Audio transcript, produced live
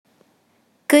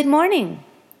Good morning.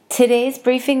 Today's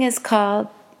briefing is called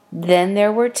Then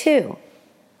There Were Two,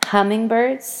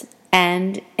 Hummingbirds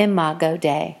and Imago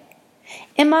Dei.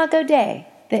 Imago Dei,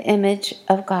 the image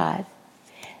of God.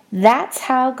 That's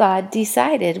how God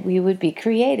decided we would be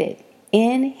created,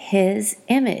 in His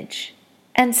image.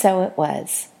 And so it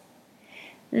was.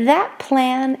 That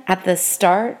plan at the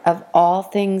start of all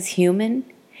things human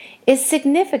is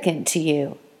significant to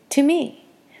you, to me,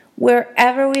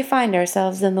 wherever we find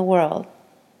ourselves in the world,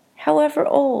 however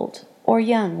old or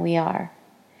young we are.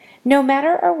 No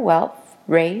matter our wealth,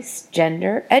 race,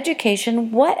 gender,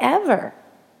 education, whatever.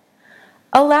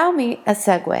 Allow me a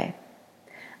segue.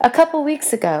 A couple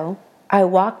weeks ago, I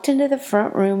walked into the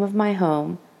front room of my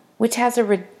home, which has a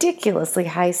ridiculously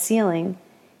high ceiling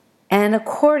and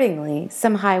accordingly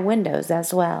some high windows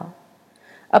as well.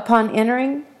 Upon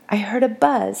entering, I heard a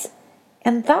buzz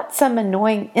and thought some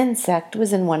annoying insect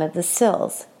was in one of the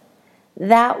sills.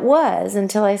 That was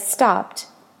until I stopped,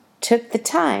 took the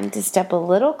time to step a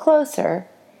little closer,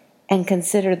 and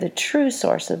consider the true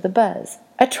source of the buzz,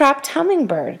 a trapped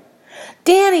hummingbird.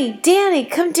 Danny,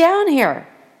 come down here,"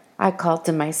 I called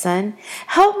to my son.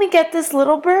 "Help me get this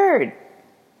little bird."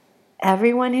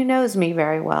 Everyone who knows me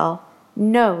very well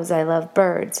knows I love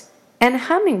birds, and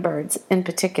hummingbirds in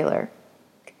particular.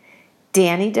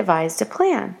 Danny devised a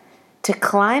plan to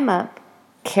climb up,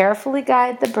 carefully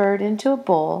guide the bird into a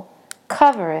bowl,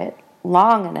 cover it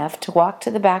long enough to walk to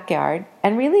the backyard,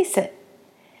 and release it.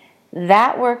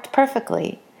 That worked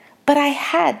perfectly, but I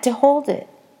had to hold it.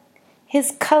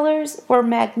 His colors were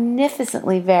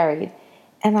magnificently varied,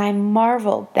 and I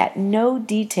marveled that no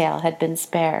detail had been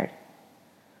spared.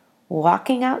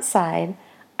 Walking outside,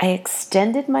 I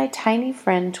extended my tiny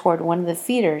friend toward one of the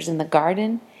feeders in the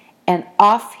garden, and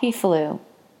off he flew.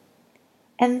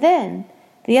 And then,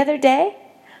 the other day,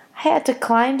 I had to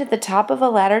climb to the top of a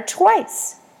ladder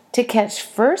twice to catch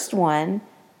first one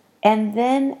and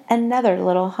then another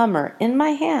little hummer in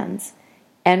my hands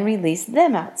and release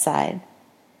them outside.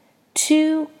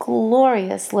 Two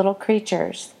glorious little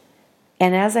creatures.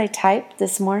 And as I typed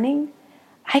this morning,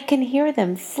 I can hear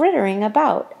them frittering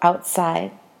about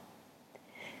outside.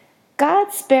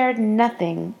 God spared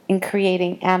nothing in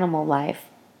creating animal life,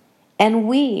 and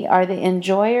we are the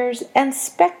enjoyers and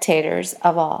spectators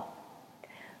of all.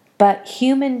 But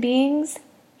human beings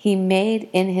He made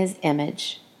in His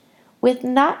image, with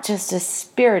not just a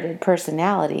spirited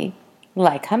personality,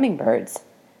 like hummingbirds,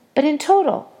 but in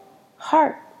total,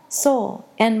 heart, soul,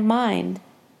 and mind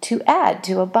to add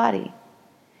to a body.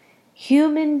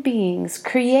 Human beings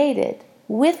created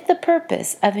with the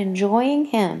purpose of enjoying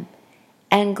Him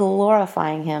and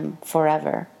glorifying Him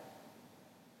forever.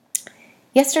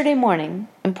 Yesterday morning,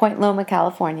 in Point Loma,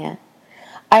 California,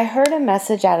 I heard a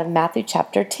message out of Matthew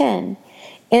chapter 10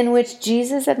 in which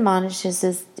Jesus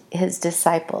admonishes his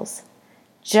disciples,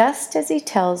 just as He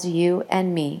tells you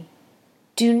and me,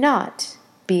 do not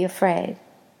be afraid.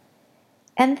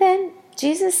 And then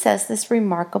Jesus says this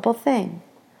remarkable thing,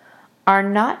 are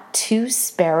not 2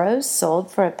 sparrows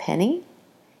sold for a penny?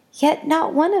 Yet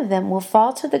not one of them will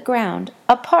fall to the ground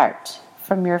apart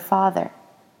from your Father.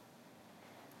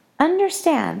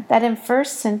 Understand that in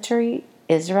first century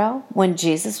Israel, when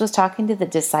Jesus was talking to the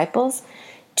disciples,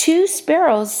 2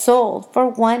 sparrows sold for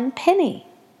 1 penny.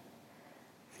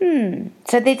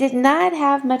 So they did not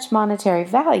have much monetary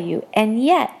value, and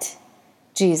yet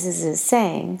Jesus is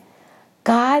saying,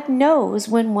 God knows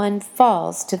when one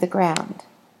falls to the ground.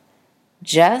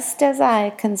 Just as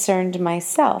I concerned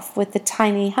myself with the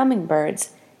tiny hummingbirds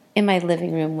in my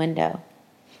living room window.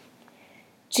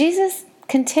 Jesus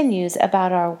continues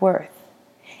about our worth,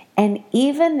 and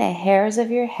even the hairs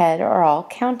of your head are all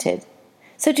counted.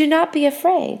 So do not be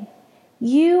afraid.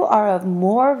 You are of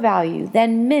more value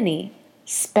than many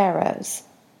sparrows.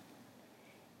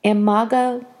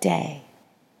 Imago Dei.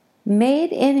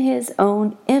 Made in His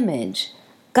own image,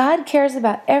 God cares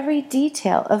about every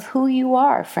detail of who you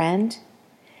are, friend.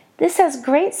 This has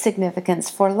great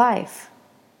significance for life,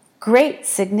 great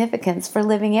significance for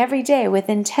living every day with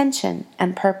intention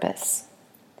and purpose.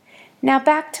 Now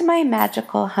back to my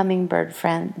magical hummingbird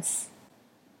friends.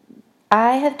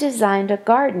 I have designed a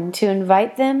garden to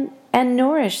invite them and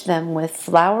nourish them with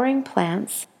flowering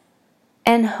plants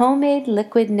and homemade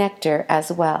liquid nectar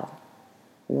as well.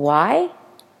 Why?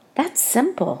 That's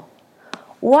simple.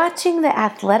 Watching the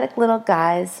athletic little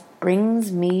guys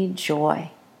brings me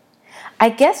joy. I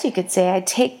guess you could say I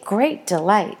take great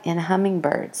delight in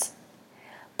hummingbirds.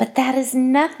 But that is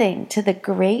nothing to the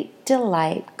great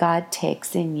delight God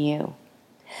takes in you.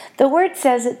 The Word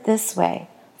says it this way,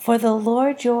 for the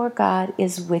Lord your God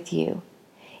is with you.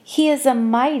 He is a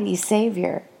mighty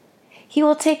Savior. He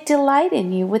will take delight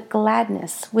in you with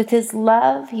gladness. With his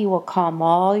love, he will calm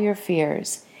all your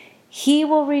fears. He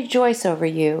will rejoice over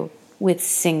you with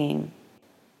singing.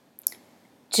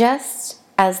 Just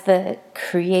as the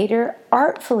Creator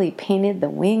artfully painted the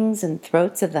wings and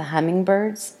throats of the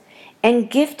hummingbirds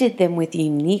and gifted them with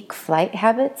unique flight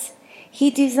habits, he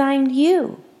designed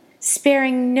you,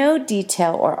 sparing no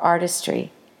detail or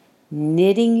artistry,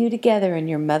 knitting you together in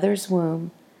your mother's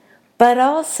womb, but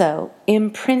also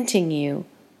imprinting you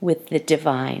with the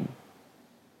divine.